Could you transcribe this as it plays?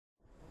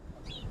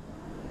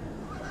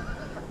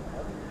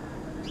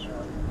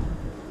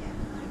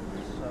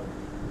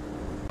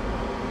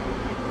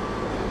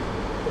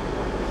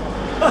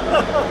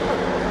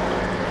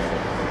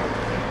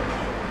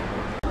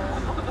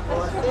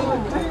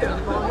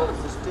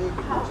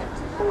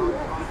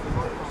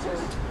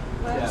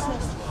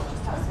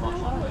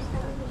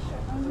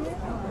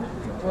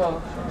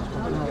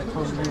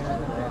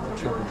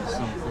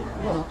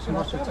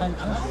Hotty,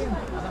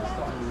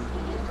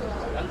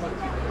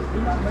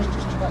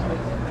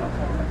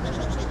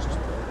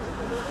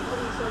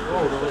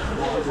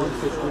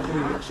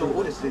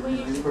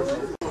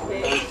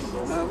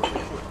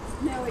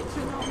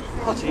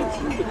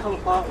 the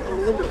colour part on the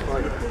window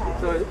frame.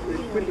 So the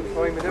window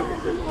frame and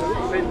everything, the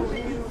bends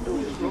all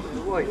just rotted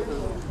away.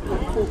 So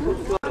 4 foot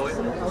glass.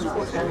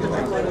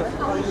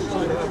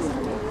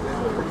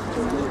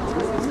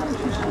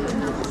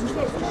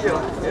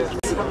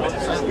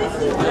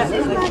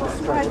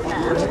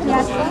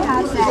 Yes, we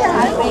have that.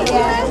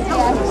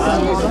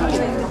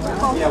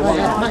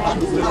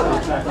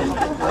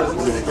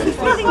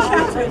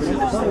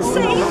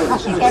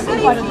 See,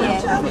 everybody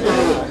here.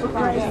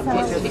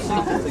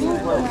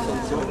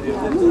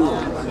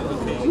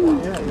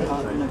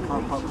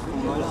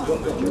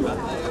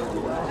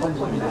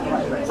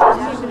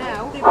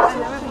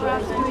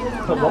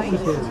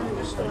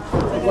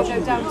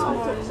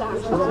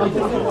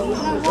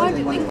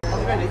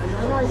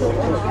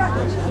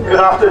 Good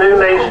afternoon,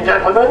 ladies and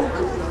gentlemen.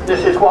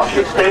 This is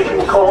Watchet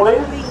Station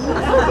calling.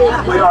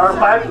 We are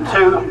about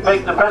to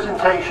make the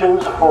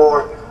presentations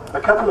for a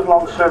couple of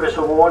long service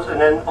awards and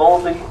then all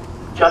the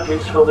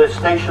judges for the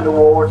station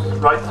awards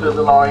right through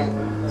the line.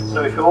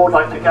 So if you all would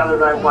like to gather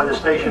around by the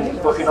station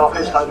booking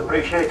office, I'd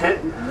appreciate it.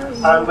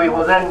 And we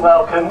will then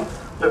welcome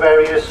the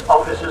various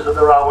officers of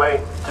the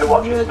railway to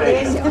Watchet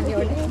Station.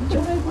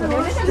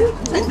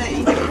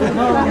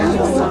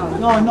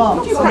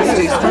 No.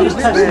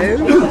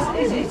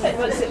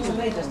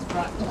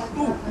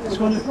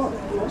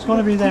 It's going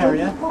to be there,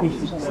 yeah? All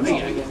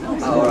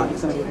right.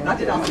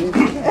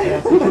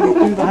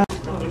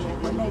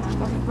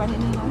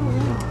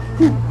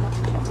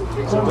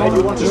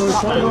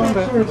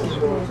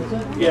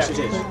 Yes, it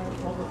is.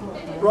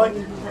 Right.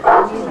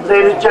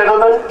 Ladies and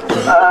gentlemen,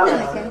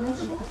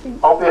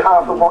 on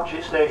behalf of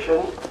Watchet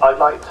Station, I'd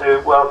like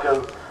to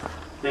welcome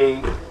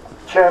the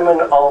Chairman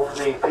of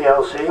the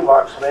PLC,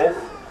 Mark Smith,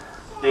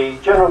 the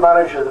General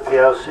Manager of the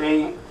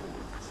PLC,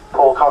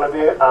 Paul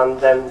Conover, and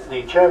then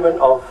the Chairman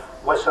of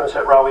West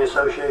Somerset Railway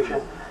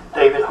Association,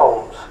 David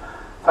Holmes.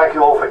 Thank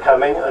you all for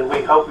coming, and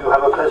we hope you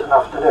have a pleasant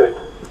afternoon.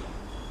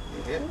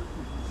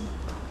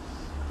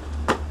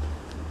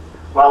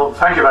 Well,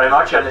 thank you very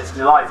much, and it's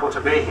delightful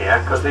to be here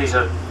because these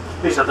are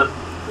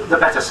the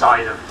better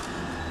side of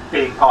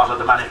being part of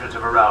the management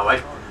of a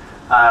railway.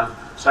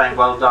 Saying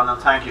well done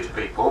and thank you to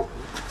people.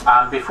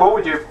 And before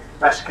we do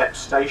Best Kept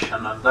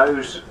Station and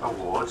those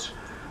awards,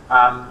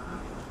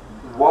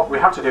 what we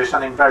have to do is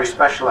something very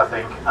special, I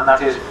think, and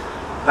that is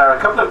there are a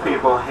couple of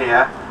people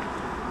here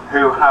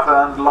who have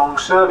earned long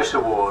service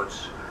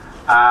awards,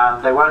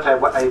 and they weren't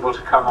able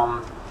to come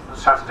on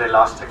Saturday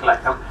last to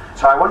collect them.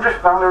 So I wonder if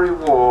Valerie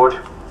Ward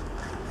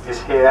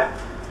is here.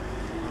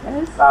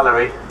 Yes.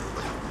 Valerie.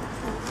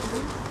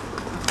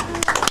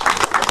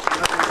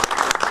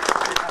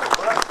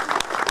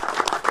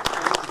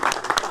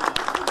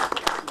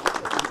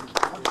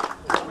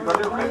 We've got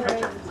to do a quick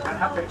picture. Can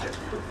have pictures.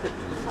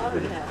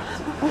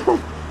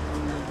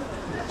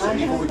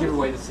 Before we give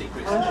away the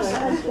secrets.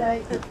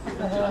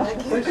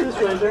 Face this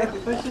way, Jack.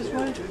 Face this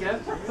way.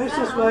 Face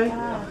this way.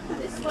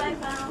 This way,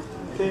 Val.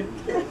 Okay.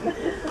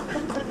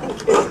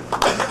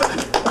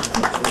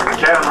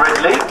 Joan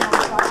Ridley.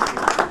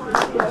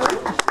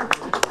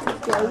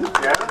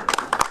 Joan.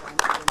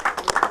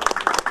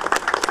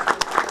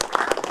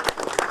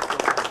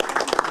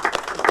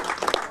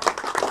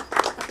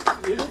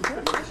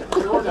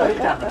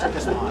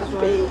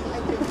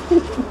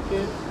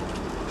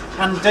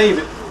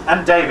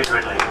 And David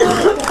Ridley.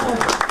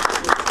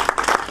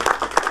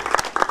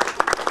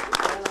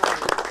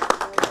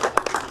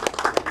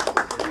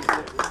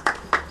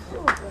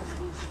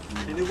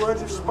 In the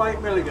words of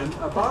Spike Milligan,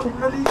 about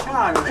bloody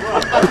time as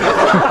well.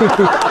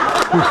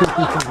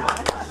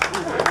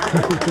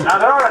 Now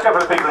there are a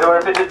couple of people who are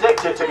a bit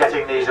addicted to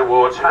getting these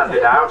awards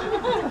handed out,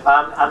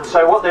 and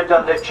so what they've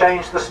done, they've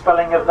changed the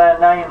spelling of their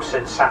names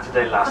since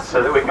Saturday last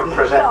so that we can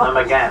present them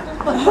again.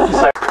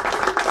 So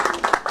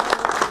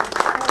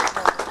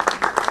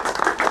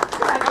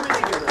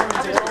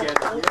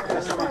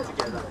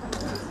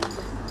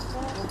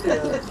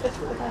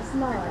That's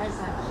nice.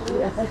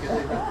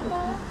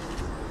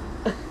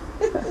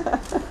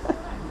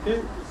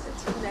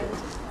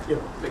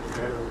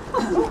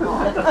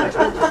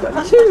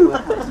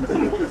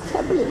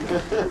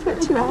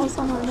 Put 2 hours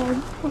on our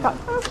name.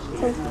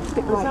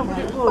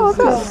 Oh,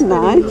 that's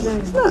nice.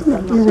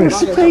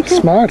 They're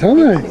smart, aren't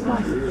they?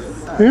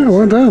 Yeah,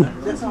 well done.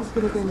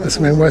 That's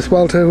been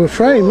worthwhile to a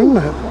frame, isn't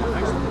it?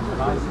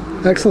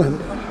 Excellent.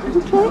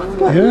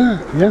 Yeah.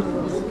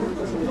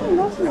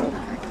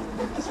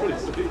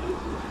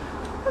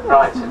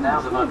 Right, and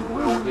now the moment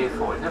we're all here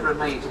for. It never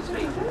amazes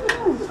me.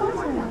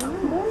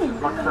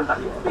 Microphone that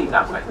be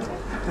that way.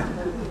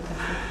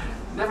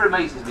 Never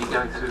amazes me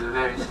going through the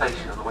various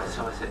stations on the West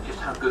Somerset just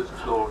how good the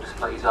floral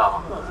displays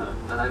are.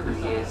 And over the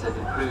years they've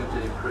improved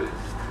and improved.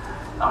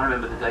 I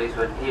remember the days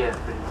when here,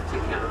 in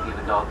particular, looking at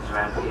the gardens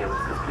around here,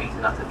 was complete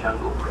and utter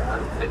jungle,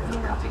 fit for the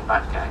cutting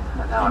back gang,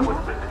 and now I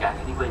wouldn't bring the gang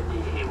anywhere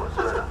near here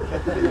whatsoever.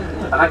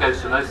 And that goes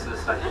for most of the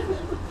stations.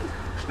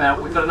 Now,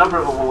 we've got a number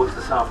of awards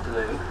this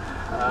afternoon.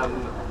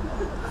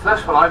 The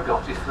first one I've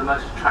got is for the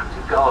most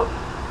attractive garden.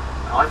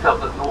 I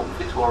felt that Norton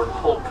Fitzwarren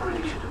Holt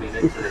really should have been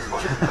into this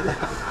one.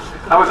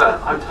 However,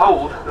 I'm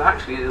told that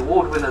actually the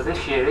award winner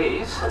this year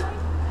is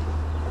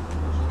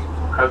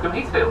Crocombe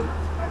Heathfield.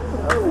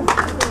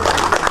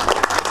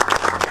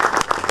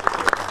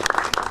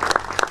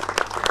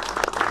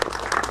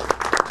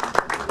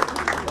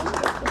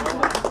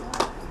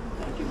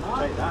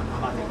 Take that,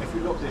 and I think if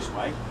you look this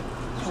way,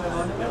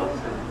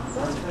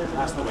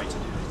 that's the way to do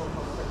it.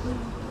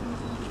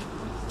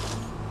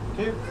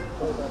 Thank you.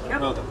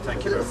 Well done,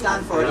 thank you.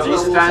 Stand for it.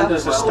 These stand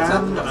as a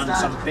stand and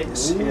some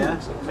bits here,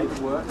 some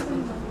paperwork.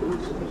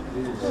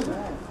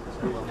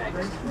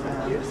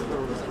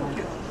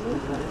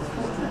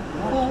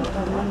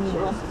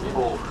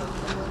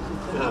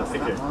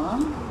 Thank you.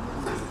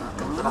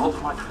 Hold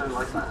the microphone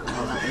like that.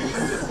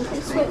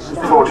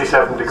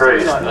 47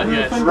 degrees.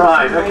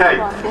 Right, okay.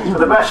 For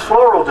the best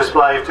floral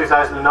display of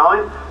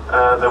 2009,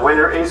 the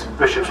winner is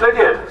Bishop's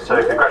Lydiard.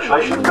 So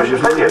congratulations,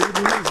 Bishop's Lydiard.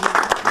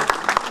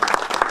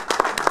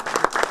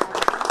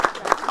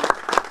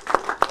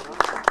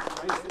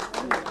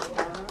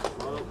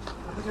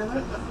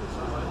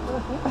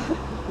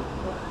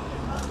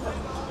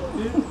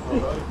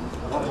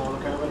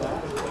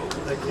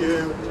 Thank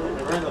you.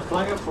 Around the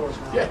flag up for us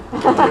now.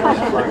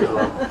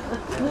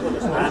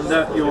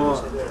 And your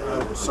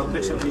some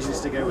bits and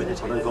pieces to go with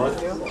it.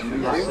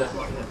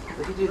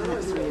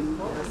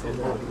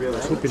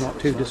 Let's hope you're not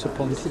too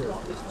disappointed.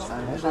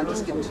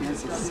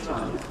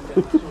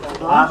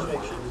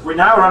 We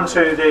now run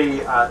to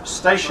the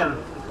station,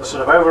 the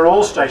sort of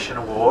overall station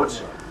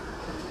awards,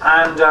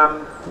 and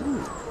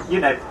you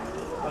know,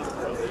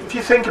 if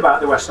you think about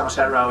the West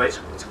Somerset Railway, it's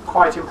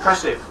quite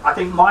impressive. I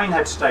think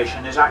Minehead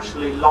Station is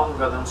actually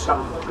longer than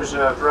some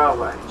preserved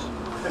railways.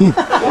 And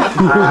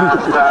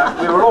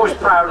we were always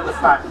proud of the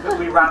fact that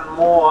we ran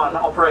more and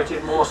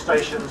operated more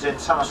stations in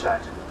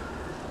Somerset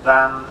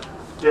than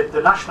did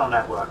the national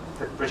network,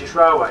 the British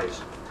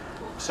Railways.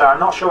 So I'm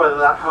not sure whether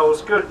that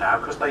holds good now,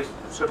 because they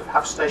sort of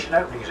have station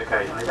openings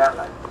occasionally, don't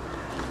they?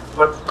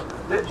 But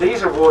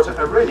these awards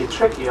are really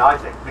tricky, I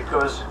think,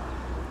 because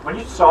when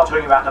you start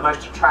talking about the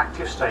most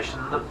attractive station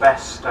and the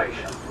best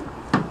station,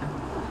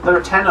 there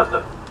are 10 of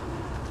them.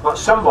 But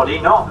somebody,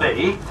 not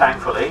me,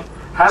 thankfully,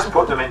 has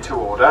put them into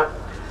order,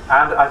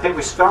 and I think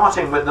we're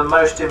starting with the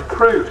most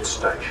improved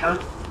station,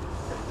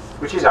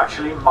 which is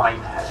actually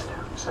Minehead.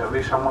 So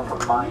we've someone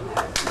from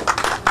Minehead.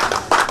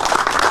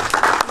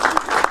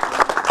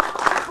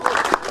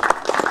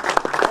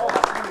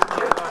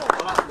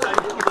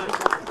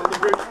 On the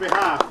group's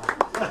behalf.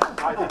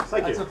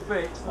 Thank you.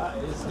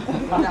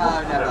 No.